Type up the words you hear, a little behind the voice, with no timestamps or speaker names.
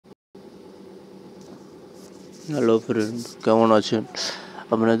Hello friend, কেমন আছেন?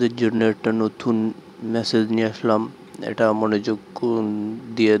 আপনাদের জন্য একটা নতুন মেসেজ নিয়ে আসলাম। এটা মনোযোগ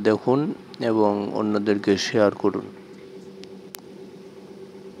দিয়ে দেখুন এবং অন্যদেরকে শেয়ার করুন।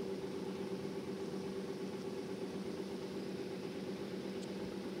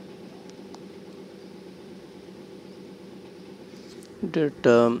 এটা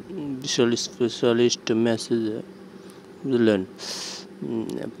একটা বিশাল স্পেশালিস্ট মেসেজ, বুঝলেন?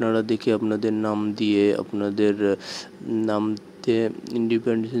 আপনারা দেখি আপনাদের নাম দিয়ে আপনাদের নাম দিয়ে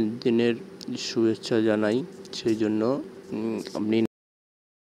ইন্ডিপেন্ডেন্স দিনের শুভেচ্ছা জানাই। সেই জন্য আপনি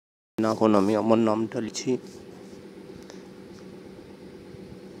এখন আমি আমার নামটা লিখছি।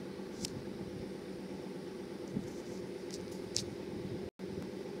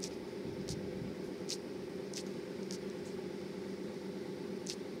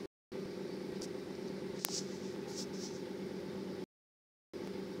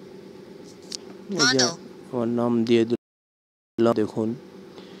 আমার নাম দিয়ে দিলাম, দেখুন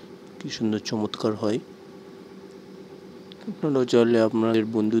কি সুন্দর চমৎকার হয়। আপনারা চাইলে আপনাদের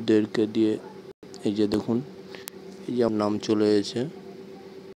বন্ধুদেরকে দিয়ে, এই যে দেখুন, এই যে আমার নাম চলে এসেছে।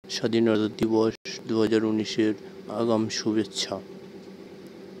 স্বাধীনতা দিবস 2019-এর আগাম শুভেচ্ছা।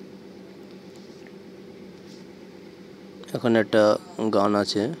 এখন একটা গান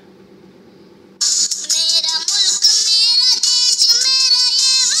আছে।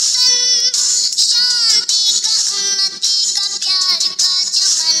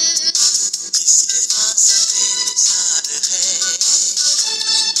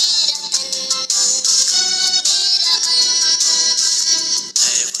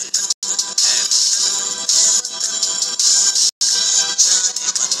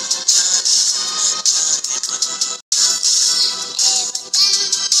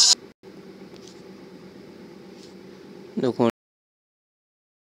 দেখুন,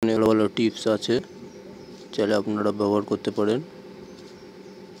 ভালো ভালো টিপস আছে, চাইলে আপনারা ব্যবহার করতে পারেন।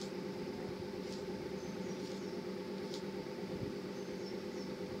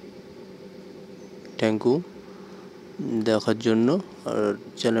 থ্যাংক ইউ দেখার জন্য, আর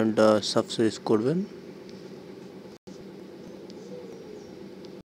চ্যানেলটা সাবস্ক্রাইব করবেন।